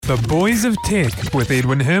The Boys of Tech with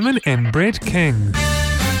Edwin Herman and Brett King.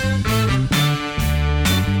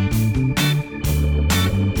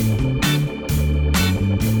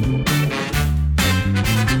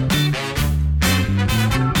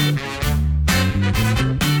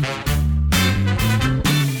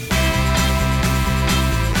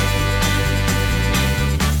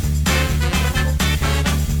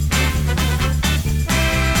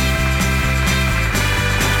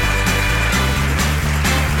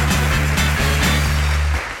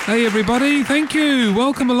 Hey everybody, thank you.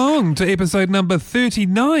 Welcome along to episode number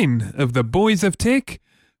 39 of The Boys of Tech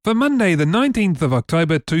for Monday the 19th of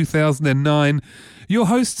October 2009. Your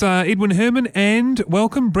hosts are Edwin Herman and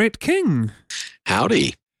welcome Brett King.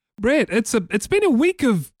 Howdy. Brett, it's been a week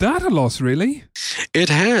of data loss, really. It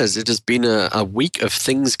has. It has been a week of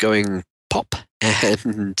things going pop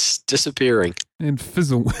and disappearing. And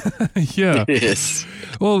fizzle. Yeah. Yes.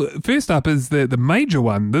 Well, first up is the major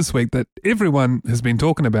one this week that everyone has been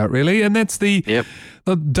talking about, really, and that's the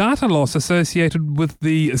data loss associated with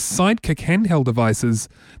the Sidekick handheld devices.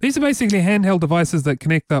 These are basically handheld devices that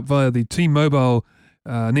connect up via the T-Mobile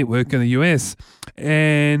network in the US,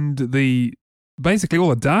 and basically all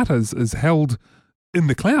the data is held in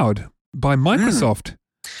the cloud by Microsoft.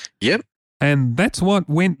 Yep. And that's what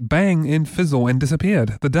went bang and fizzle and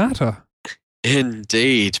disappeared, the data.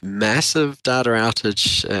 Indeed. Massive data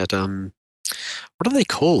outage at, what do they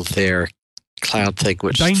call their cloud thing?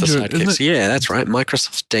 Which Danger, is the Sidekicks? isn't it? Yeah, that's right.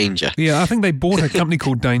 Microsoft Danger. Yeah, I think they bought a company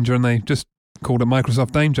called Danger and they just called it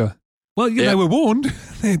Microsoft Danger. Well, they were warned.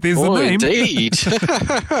 There's the name. Indeed.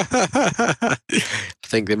 I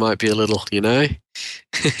think there might be a little,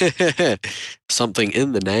 something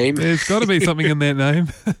in the name. There's got to be something in that name.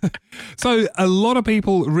 So a lot of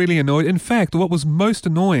people really annoyed. In fact, what was most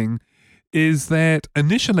annoying is that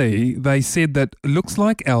initially they said that it looks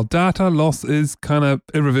like our data loss is kind of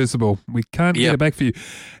irreversible. We can't get it back for you.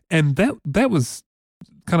 And that was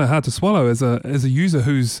kind of hard to swallow as a user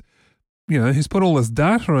who's put all this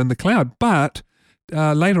data in the cloud. But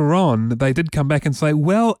later on, they did come back and say,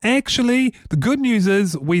 well, actually, the good news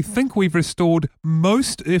is we think we've restored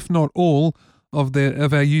most, if not all, of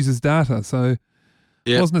our users' data. So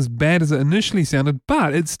it wasn't as bad as it initially sounded,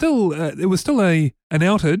 but it was still an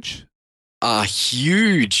outage. A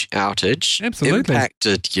huge outage. Absolutely.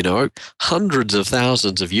 Impacted, hundreds of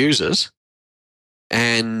thousands of users.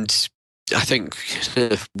 And I think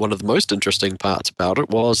one of the most interesting parts about it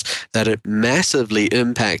was that it massively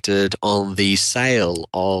impacted on the sale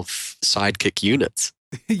of Sidekick units.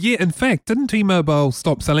 Yeah, in fact, didn't T-Mobile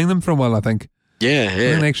stop selling them for a while, I think? Yeah. They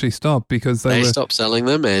didn't actually stop because they stopped selling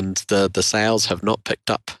them and the sales have not picked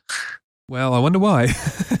up. Well, I wonder why.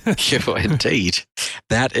 Yeah, indeed.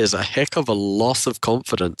 That is a heck of a loss of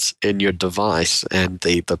confidence in your device and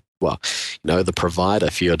the provider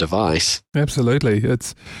for your device. Absolutely.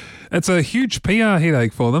 It's a huge PR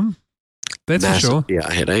headache for them. That's Massive for sure.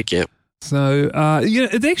 PR headache, yeah. So,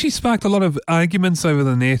 it actually sparked a lot of arguments over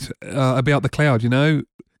the net about the cloud,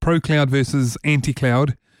 pro-cloud versus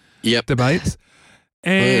anti-cloud debates.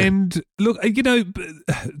 And look,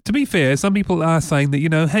 to be fair, some people are saying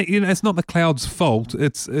that, hey, it's not the cloud's fault.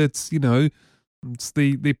 It's the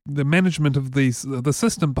management of the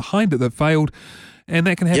system behind it that failed, and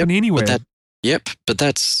that can happen anywhere. But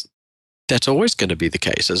that's always going to be the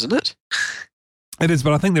case, isn't it? It is,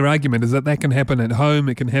 but I think their argument is that can happen at home.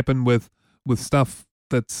 It can happen with stuff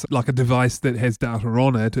that's like a device that has data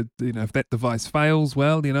on it. If that device fails,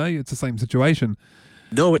 well, it's the same situation.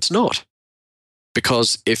 No, it's not.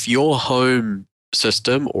 Because if your home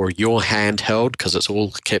system or your handheld, because it's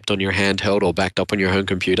all kept on your handheld or backed up on your home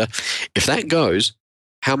computer, if that goes,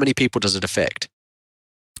 how many people does it affect?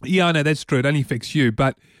 Yeah, I know, that's true. It only affects you,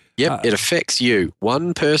 but... it affects you.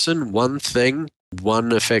 One person, one thing,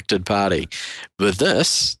 one affected party. With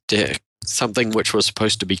this, something which was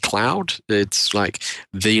supposed to be cloud, it's like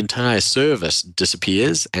the entire service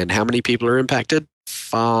disappears, and how many people are impacted?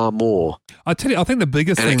 Far more. I tell you, I think the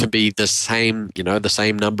biggest thing... And it can be the same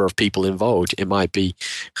number of people involved. It might be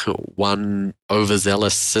one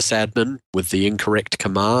overzealous sysadmin with the incorrect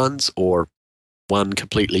commands, or one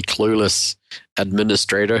completely clueless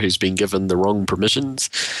administrator who's been given the wrong permissions,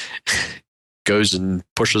 goes and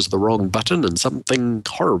pushes the wrong button, and something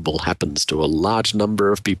horrible happens to a large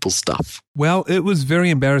number of people's stuff. Well, it was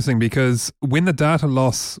very embarrassing because when the data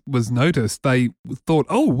loss was noticed, they thought,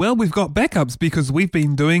 oh, well, we've got backups because we've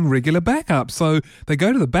been doing regular backups. So they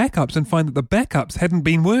go to the backups and find that the backups hadn't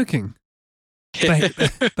been working. They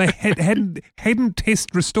hadn't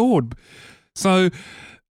test restored. So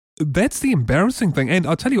that's the embarrassing thing. And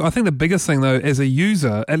I'll tell you, I think the biggest thing, though, as a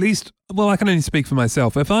user, at least, well, I can only speak for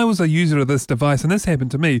myself. If I was a user of this device and this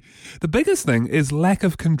happened to me, the biggest thing is lack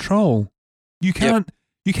of control. You can't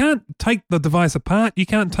take the device apart. You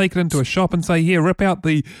can't take it into a shop and say, here, rip out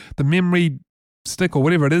the memory stick or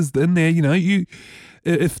whatever it is in there.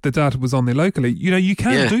 If the data was on there locally, you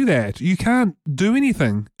can't do that. You can't do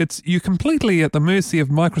anything. You're completely at the mercy of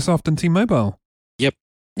Microsoft and T-Mobile. Yep.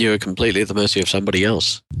 You're completely at the mercy of somebody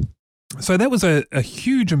else. So that was a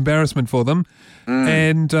huge embarrassment for them.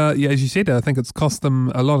 And as you said, I think it's cost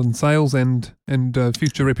them a lot in sales and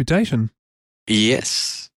future reputation.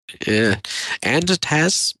 Yes. Yeah. And it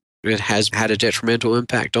has had a detrimental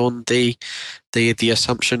impact on the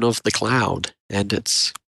assumption of the cloud, and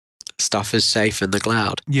its stuff is safe in the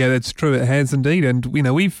cloud. Yeah, that's true. It has indeed. And,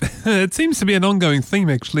 we've it seems to be an ongoing theme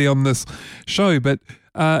actually on this show, but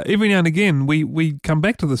every now and again we come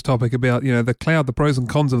back to this topic about, the cloud, the pros and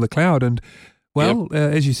cons of the cloud. And,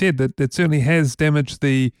 as you said, that it certainly has damaged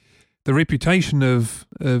the reputation of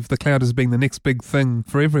the cloud as being the next big thing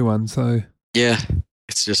for everyone. So yeah,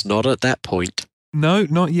 it's just not at that point. No,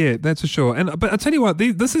 not yet, that's for sure. But I'll tell you what,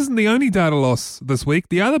 this isn't the only data loss this week.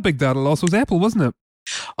 The other big data loss was Apple, wasn't it?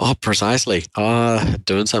 Oh, precisely.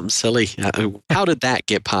 Doing something silly. How did that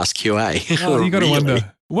get past QA? Oh, you got to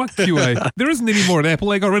wonder. What QA? There isn't any more at Apple.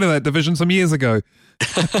 They got rid of that division some years ago.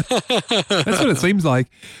 That's what it seems like.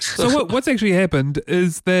 So what's actually happened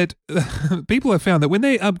is that people have found that when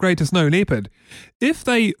they upgrade to Snow Leopard, if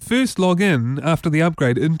they first log in after the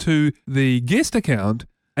upgrade into the guest account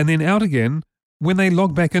and then out again, when they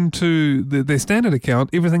log back into their standard account,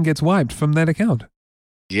 everything gets wiped from that account.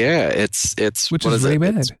 Yeah, it's which is really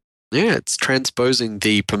bad. It's transposing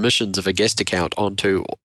the permissions of a guest account onto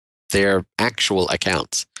their actual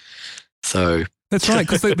accounts. So that's right,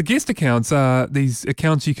 because the guest accounts are these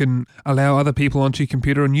accounts you can allow other people onto your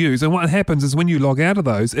computer and use. And what happens is when you log out of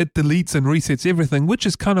those, it deletes and resets everything, which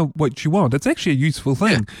is kind of what you want. It's actually a useful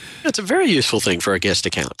thing. Yeah, it's a very useful thing for a guest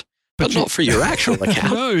account, but not for your actual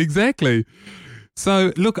account. No, exactly.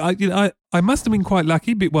 So look, I must have been quite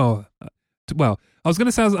lucky. I was going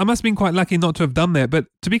to say I must have been quite lucky not to have done that, but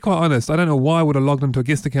to be quite honest, I don't know why I would have logged into a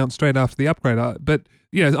guest account straight after the upgrade. But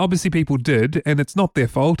obviously people did, and it's not their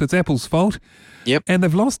fault. It's Apple's fault. Yep. And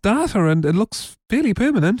they've lost data, and it looks fairly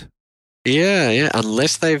permanent. Yeah.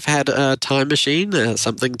 Unless they've had a time machine,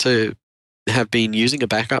 something to have been using a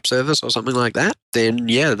backup service or something like that, then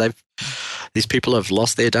these people have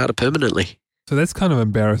lost their data permanently. So that's kind of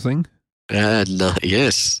embarrassing.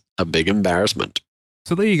 Yes, a big embarrassment.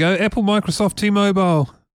 So there you go, Apple, Microsoft, T-Mobile.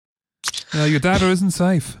 Your data isn't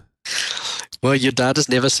safe. Well, your data's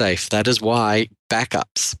never safe. That is why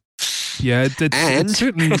backups. Yeah, it's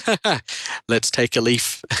certainly. Let's take a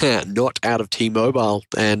leaf not out of T-Mobile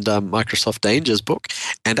and Microsoft Danger's book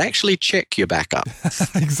and actually check your backup.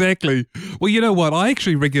 Exactly. Well, you know what? I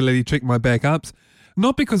actually regularly check my backups,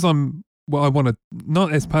 not because I want to,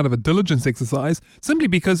 not as part of a diligence exercise, simply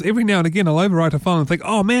because every now and again I'll overwrite a file and think,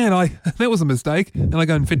 oh man, that was a mistake, and I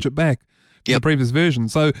go and fetch it back to the previous version.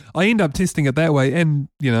 So I end up testing it that way, and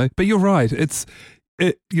but you're right. Having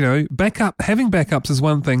backups is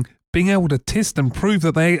one thing. Being able to test and prove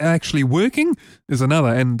that they are actually working is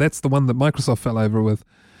another, and that's the one that Microsoft fell over with.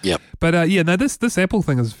 Yep. But this Apple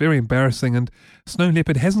thing is very embarrassing, and Snow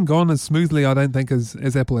Leopard hasn't gone as smoothly, I don't think,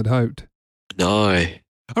 as Apple had hoped. No.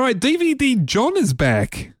 All right, DVD John is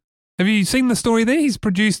back. Have you seen the story there? He's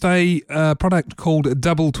produced a product called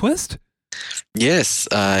DoubleTwist. Yes.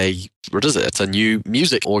 What is it? It's a new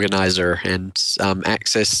music organizer and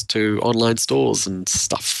access to online stores and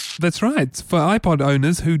stuff. That's right. It's for iPod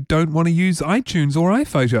owners who don't want to use iTunes or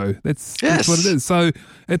iPhoto. That's what it is. So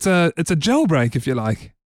it's a jailbreak, if you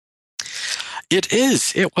like. It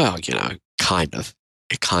is. Kind of.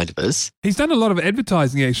 It kind of is. He's done a lot of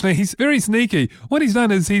advertising, actually. He's very sneaky. What he's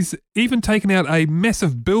done is he's even taken out a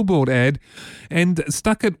massive billboard ad and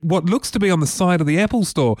stuck it what looks to be on the side of the Apple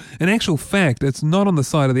Store. In actual fact, it's not on the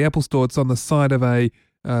side of the Apple Store. It's on the side of a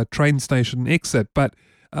train station exit. But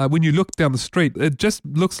when you look down the street, it just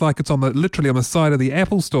looks like it's literally on the side of the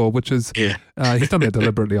Apple Store, which is... Yeah. He's done that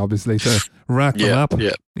deliberately, obviously, to rack them up.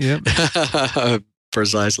 Yeah.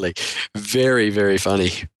 Precisely. Very, very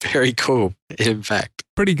funny. Very cool, in fact.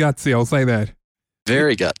 Pretty gutsy, I'll say that.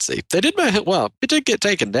 Very gutsy. It did get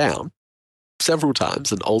taken down several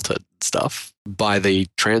times and altered and stuff by the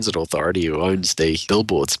transit authority who owns the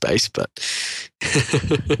billboard space, but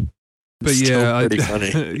yeah, pretty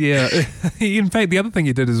funny. Yeah. In fact, the other thing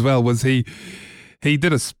he did as well was he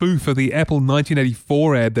did a spoof of the Apple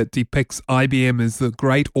 1984 ad that depicts IBM as the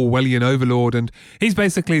great Orwellian overlord, and he's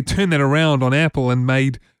basically turned that around on Apple and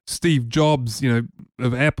made Steve Jobs,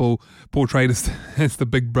 of Apple, portrayed as the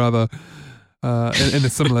big brother in a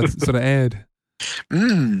similar sort of ad.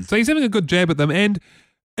 So he's having a good jab at them, and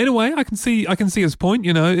in a way, I can see his point.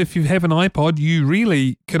 If you have an iPod, you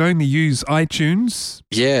really can only use iTunes.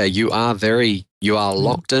 Yeah, you are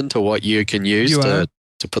locked into what you can use to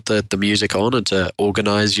put the music on and to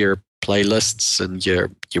organize your playlists and your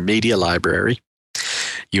media library.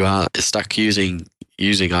 You are stuck using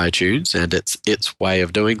iTunes and its way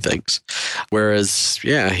of doing things. Whereas,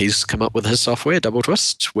 he's come up with his software,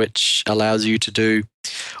 DoubleTwist, which allows you to do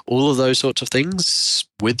all of those sorts of things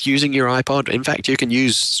with using your iPod. In fact, you can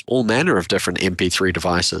use all manner of different MP3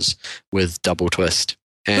 devices with DoubleTwist.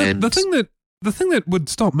 And the thing that would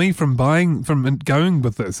stop me from going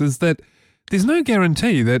with this is that there's no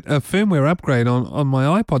guarantee that a firmware upgrade on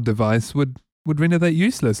my iPod device would render that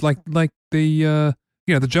useless, like the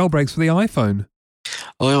the jailbreaks for the iPhone.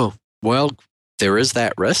 Oh, well, there is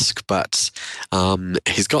that risk, but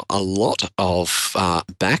he's got a lot of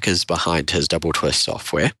backers behind his DoubleTwist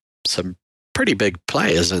software, some pretty big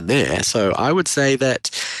players in there. So I would say that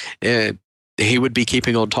he would be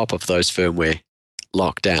keeping on top of those firmware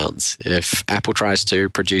lockdowns. If Apple tries to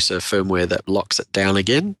produce a firmware that locks it down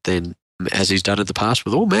again, then as he's done in the past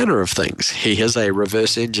with all manner of things, he is a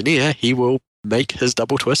reverse engineer. He will make his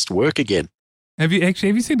DoubleTwist work again. Have you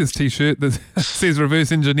seen this T-shirt that says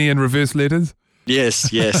reverse engineer in reverse letters?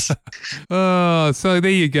 Yes. Oh, so there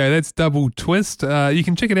you go. That's DoubleTwist. You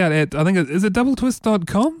can check it out at, I think, is it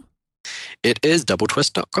doubletwist.com? It is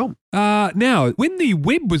doubletwist.com. Now, when the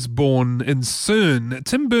web was born in CERN,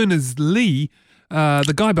 Tim Berners-Lee,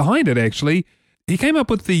 the guy behind it actually, he came up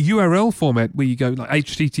with the URL format where you go like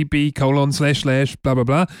http:// blah, blah,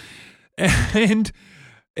 blah. And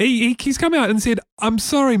he's come out and said, I'm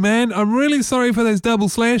sorry, man. I'm really sorry for those double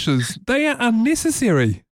slashes. They are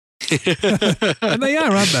unnecessary. And they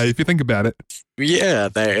are, aren't they, if you think about it? Yeah,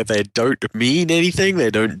 they don't mean anything.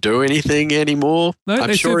 They don't do anything anymore. No,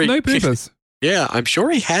 they serve no purpose. Yeah, I'm sure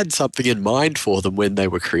he had something in mind for them when they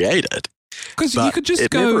were created. Because you could just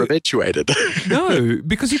go... never eventuated. No,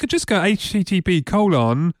 because you could just go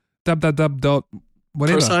http://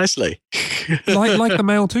 whatever. Precisely. like the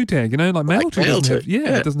Mail 2 tag, like Mail 2 doesn't have,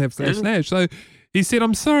 it doesn't have // So he said,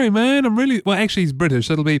 I'm sorry, man. I'm really, well, actually he's British.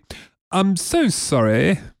 So it'll be, I'm so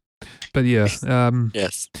sorry. But yeah.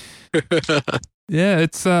 Yes. Yeah,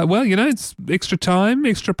 it's, it's extra time,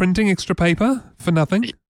 extra printing, extra paper for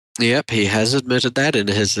nothing. Yep, he has admitted that in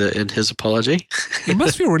his apology. He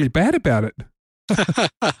must feel really bad about it.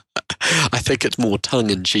 I think it's more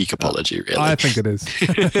tongue-in-cheek apology, really. I think it is.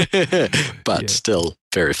 But still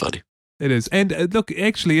very funny. It is. And look,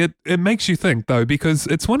 actually, it makes you think, though, because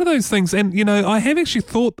it's one of those things, and, I have actually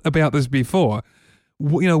thought about this before.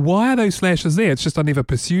 Why are those slashes there? It's just I never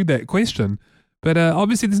pursued that question. But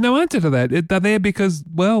obviously there's no answer to that. They're there because,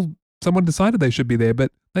 well, someone decided they should be there,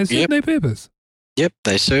 but they serve no purpose. Yep,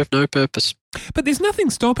 they serve no purpose. But there's nothing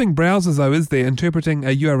stopping browsers, though, is there, interpreting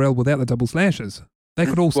a URL without the double slashes? They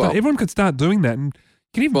could all start. Everyone could start doing that, and you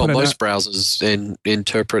can even put most browsers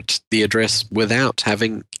interpret the address without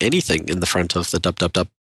having anything in the front of the www.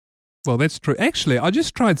 Well, that's true. Actually, I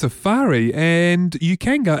just tried Safari, and you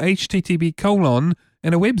can go http: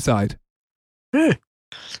 and a website. Yeah.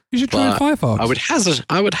 You should try Firefox.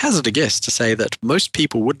 I would hazard a guess to say that most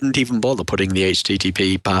people wouldn't even bother putting the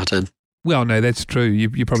HTTP part in. Well, no, that's true.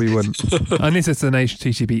 You probably wouldn't. Unless it's an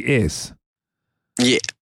HTTPS. Yeah.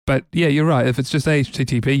 But yeah, you're right. If it's just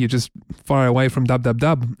HTTP, you just fire away from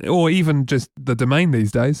www, or even just the domain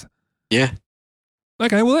these days. Yeah.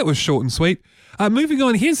 Okay, well, that was short and sweet. Moving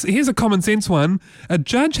on, here's a common sense one. A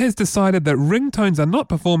judge has decided that ringtones are not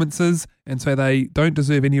performances, and so they don't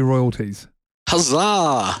deserve any royalties.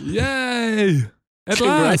 Huzzah! Yay!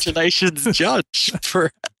 Congratulations, judge,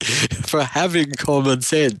 for having common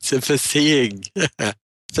sense and for seeing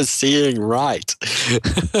right.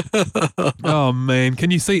 Oh man,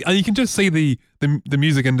 can you see? You can just see the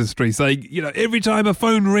music industry saying, every time a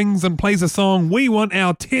phone rings and plays a song, we want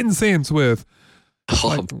our 10 cents worth.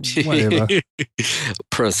 Whatever.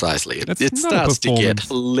 Precisely. It starts to get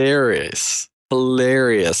hilariously,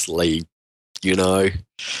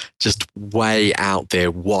 just way out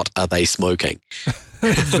there. What are they smoking?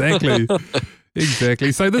 Exactly.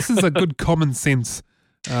 So this is a good common sense.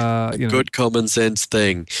 Good common sense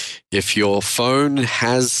thing. If your phone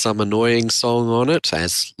has some annoying song on it,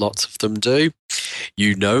 as lots of them do,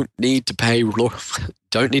 you don't need to pay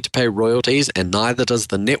royalties, and neither does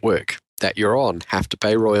the network that you're on have to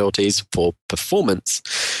pay royalties for performance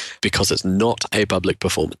because it's not a public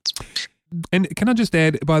performance. And can I just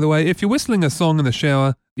add, by the way, if you're whistling a song in the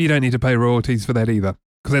shower, you don't need to pay royalties for that either,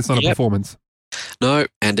 because that's not a performance. No,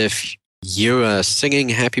 and if you are singing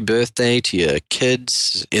happy birthday to your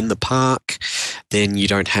kids in the park, then you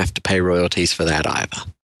don't have to pay royalties for that either.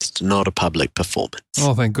 It's not a public performance.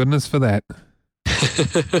 Oh, thank goodness for that.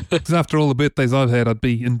 Because after all the birthdays I've had, I'd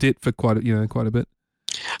be in debt for quite a bit.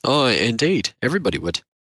 Oh, indeed. Everybody would.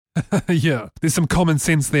 Yeah. There's some common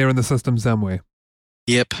sense there in the system somewhere.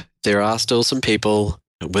 Yep. There are still some people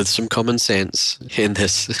with some common sense in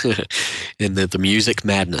this, in the music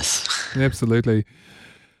madness. Absolutely.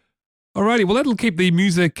 Alrighty, well, that'll keep the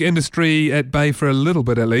music industry at bay for a little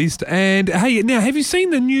bit at least. And hey, now, have you seen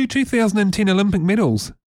the new 2010 Olympic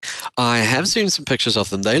medals? I have seen some pictures of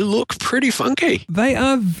them. They look pretty funky. They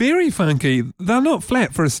are very funky. They're not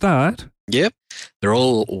flat for a start. Yep. They're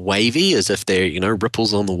all wavy as if they're,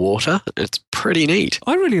 ripples on the water. It's pretty neat.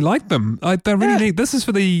 I really like them. They're really neat. This is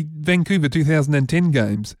for the Vancouver 2010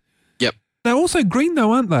 games. Yep. They're also green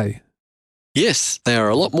though, aren't they? Yes, they are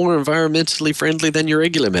a lot more environmentally friendly than your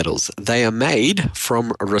regular medals. They are made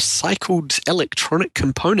from recycled electronic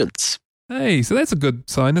components. Hey, so that's a good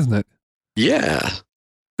sign, isn't it? Yeah.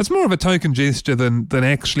 It's more of a token gesture than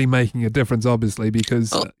actually making a difference, obviously,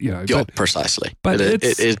 because, precisely. But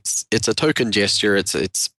it's a token gesture. It's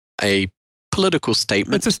a political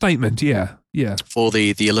statement. It's a statement, yeah. For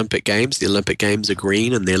the Olympic Games. The Olympic Games are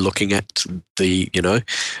green, and they're looking at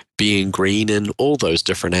being green in all those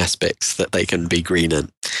different aspects that they can be green in,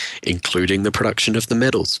 including the production of the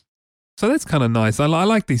medals. So that's kind of nice. I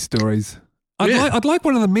like these stories. I'd like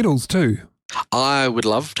one of the medals too. I would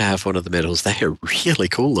love to have one of the medals. They are really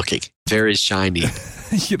cool looking. Very shiny.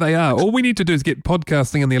 Yeah, they are. All we need to do is get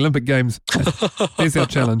podcasting in the Olympic Games. There's our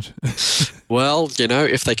challenge. Well,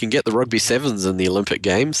 if they can get the rugby sevens in the Olympic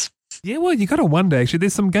Games. Yeah, well, you got to wonder, actually.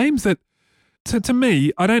 There's some games that, to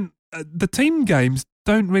me, the team games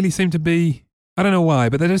don't really seem to be, I don't know why,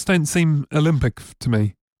 but they just don't seem Olympic to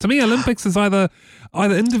me. To me, Olympics is either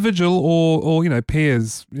individual or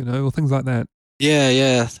pairs, or things like that.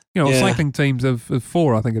 Yeah. Cycling teams of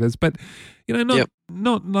 4, I think it is. But,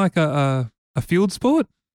 not like a field sport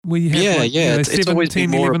where you have it's always 10,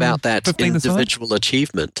 been more 11, about that 15 individual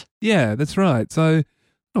achievement. Yeah, that's right. So I don't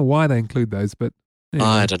know why they include those, but anyway.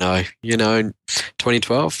 I don't know. In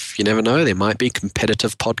 2012, you never know. There might be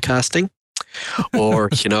competitive podcasting or,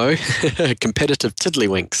 competitive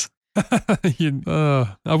tiddlywinks.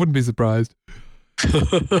 I wouldn't be surprised.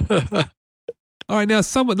 All right, now,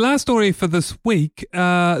 last story for this week.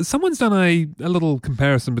 Someone's done a little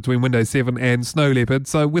comparison between Windows 7 and Snow Leopard,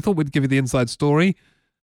 so we thought we'd give you the inside story.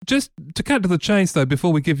 Just to cut to the chase, though,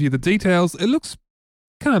 before we give you the details, it looks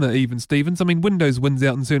kind of even, Stevens. I mean, Windows wins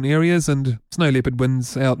out in certain areas, and Snow Leopard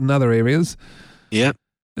wins out in other areas. Yeah.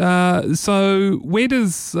 So where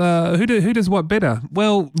does who does what better?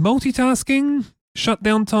 Well, multitasking,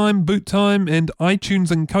 shutdown time, boot time, and iTunes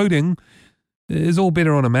encoding is all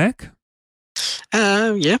better on a Mac.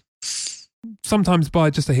 Yeah. Sometimes by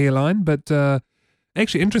just a hairline, but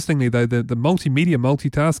actually, interestingly though, the multimedia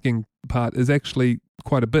multitasking part is actually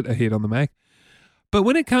quite a bit ahead on the Mac. But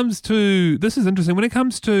when it comes to, this is interesting, when it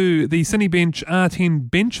comes to the Cinebench R10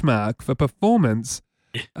 benchmark for performance.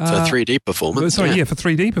 For 3D performance. For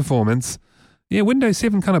 3D performance. Yeah, Windows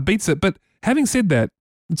 7 kind of beats it. But having said that,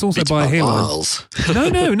 it's also by a hairline. Miles.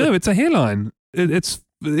 No, it's a hairline. It's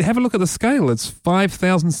have a look at the scale. It's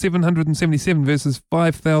 5,777 versus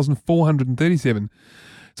 5,437.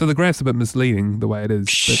 So the graph's a bit misleading the way it is.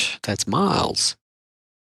 But that's miles.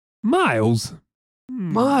 Miles?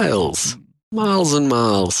 Miles. Miles and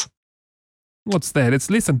miles. What's that?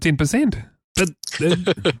 It's less than 10%.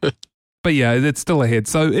 But yeah, it's still ahead.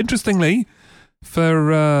 So interestingly,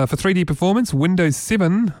 for 3D performance, Windows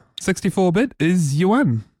 7 64-bit is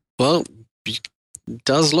U1. Well, it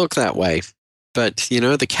does look that way. But,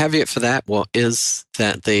 the caveat for that is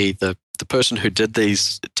that the person who did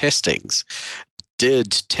these testings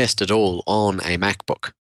did test it all on a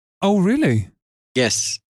MacBook. Oh, really?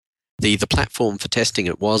 Yes. The platform for testing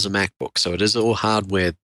it was a MacBook, so it is all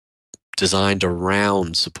hardware designed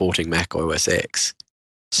around supporting Mac OS X.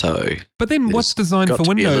 So, but then what's designed for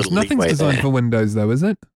Windows? Nothing's designed for Windows, though, is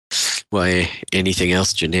it? Well, anything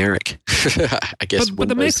else generic. I guess. But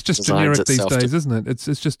the Mac's just generic these days, isn't it?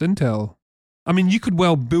 It's just Intel. I mean, you could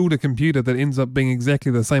well build a computer that ends up being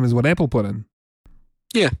exactly the same as what Apple put in.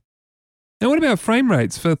 Yeah. Now, what about frame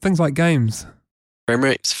rates for things like games? Frame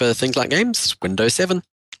rates for things like games? Windows 7.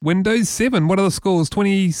 Windows 7. What are the scores?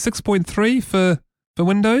 26.3 for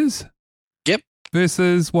Windows? Yep.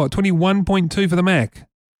 Versus, 21.2 for the Mac?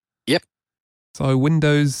 Yep. So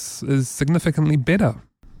Windows is significantly better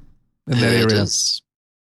in that area. It is.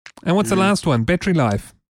 And what's the last one? Battery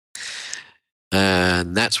life.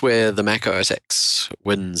 And that's where the Mac OS X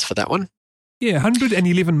wins for that one. Yeah,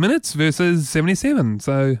 111 minutes versus 77.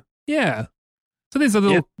 So, yeah. So there's a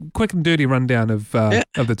little quick and dirty rundown of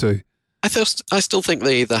the two. I still think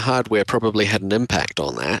the hardware probably had an impact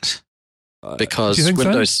on that. Because do you think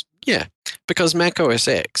Windows, so? because Mac OS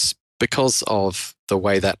X, because of the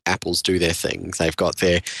way that Apple's do their things, they've got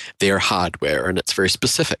their hardware, and it's very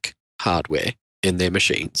specific hardware in their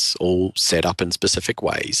machines, all set up in specific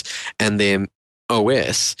ways. And their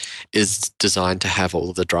OS is designed to have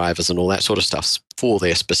all the drivers and all that sort of stuff for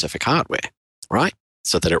their specific hardware, right?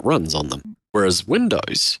 So that it runs on them. Whereas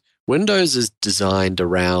Windows is designed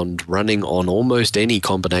around running on almost any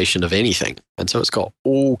combination of anything. And so it's got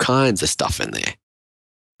all kinds of stuff in there.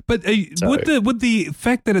 But would the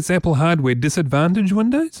fact that it's Apple hardware disadvantage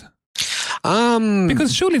Windows?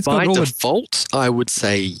 Because surely it's got by all default, I would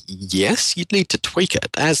say yes. You'd need to tweak it.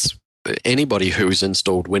 As anybody who's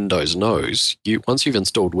installed Windows knows, once you've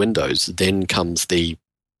installed Windows, then comes the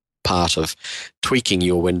part of tweaking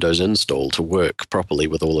your Windows install to work properly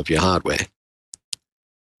with all of your hardware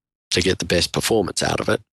to get the best performance out of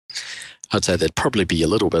it. I'd say there'd probably be a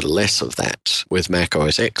little bit less of that with Mac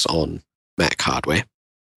OS X on Mac hardware.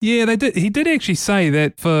 Yeah, he did actually say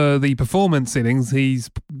that for the performance settings, he's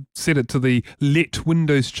set it to the let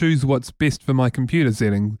Windows choose what's best for my computer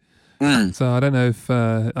setting. So I don't know if,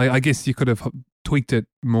 I guess you could have tweaked it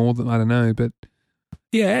more, I don't know, but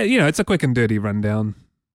yeah, it's a quick and dirty rundown.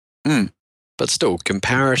 But still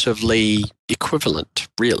comparatively equivalent,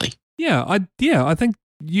 really. Yeah, I think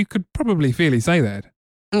you could probably fairly say that.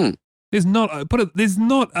 There's not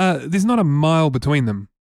a mile between them.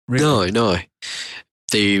 Really. No.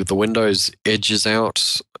 The Windows edges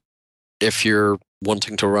out if you're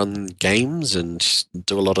wanting to run games and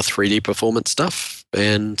do a lot of 3D performance stuff,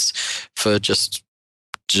 and for just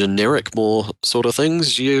generic more sort of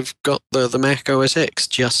things, you've got the Mac OS X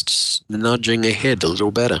just nudging ahead a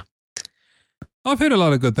little better. I've heard a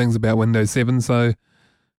lot of good things about Windows 7,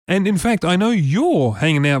 and in fact, I know you're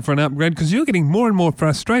hanging out for an upgrade because you're getting more and more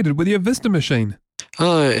frustrated with your Vista machine.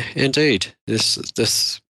 Oh, indeed.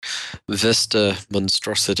 This Vista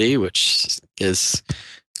monstrosity, which is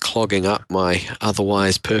clogging up my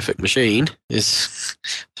otherwise perfect machine, is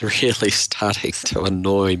really starting to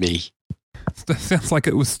annoy me. It sounds like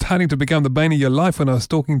it was starting to become the bane of your life when I was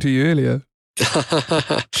talking to you earlier.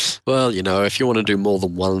 Well, if you want to do more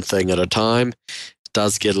than one thing at a time, it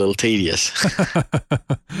does get a little tedious.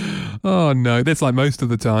 Oh, no, that's like most of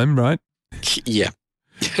the time, right? Yeah.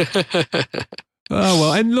 Oh,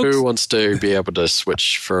 well, and look, who wants to be able to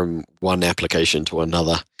switch from one application to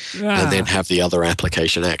another and then have the other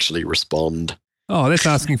application actually respond? Oh, that's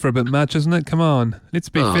asking for a bit much, isn't it? Come on. Let's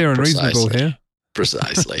be fair and reasonable here.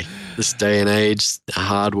 Precisely. This day and age,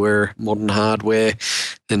 modern hardware,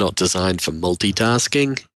 they're not designed for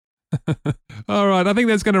multitasking. All right, I think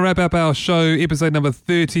that's going to wrap up our show, episode number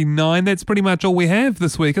 39. That's pretty much all we have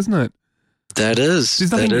this week, isn't it? That is.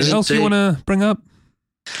 There's nothing else you want to bring up?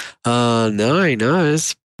 No,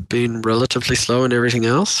 it's been relatively slow and everything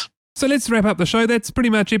else. So let's wrap up the show. That's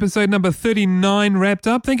pretty much episode number 39 wrapped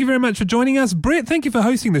up. Thank you very much for joining us. Brett, thank you for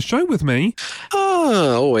hosting the show with me.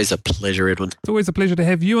 Oh, always a pleasure, Edwin. It's always a pleasure to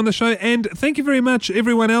have you on the show. And thank you very much,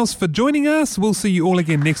 everyone else, for joining us. We'll see you all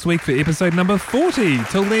again next week for episode number 40.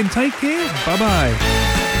 Till then, take care. Bye-bye.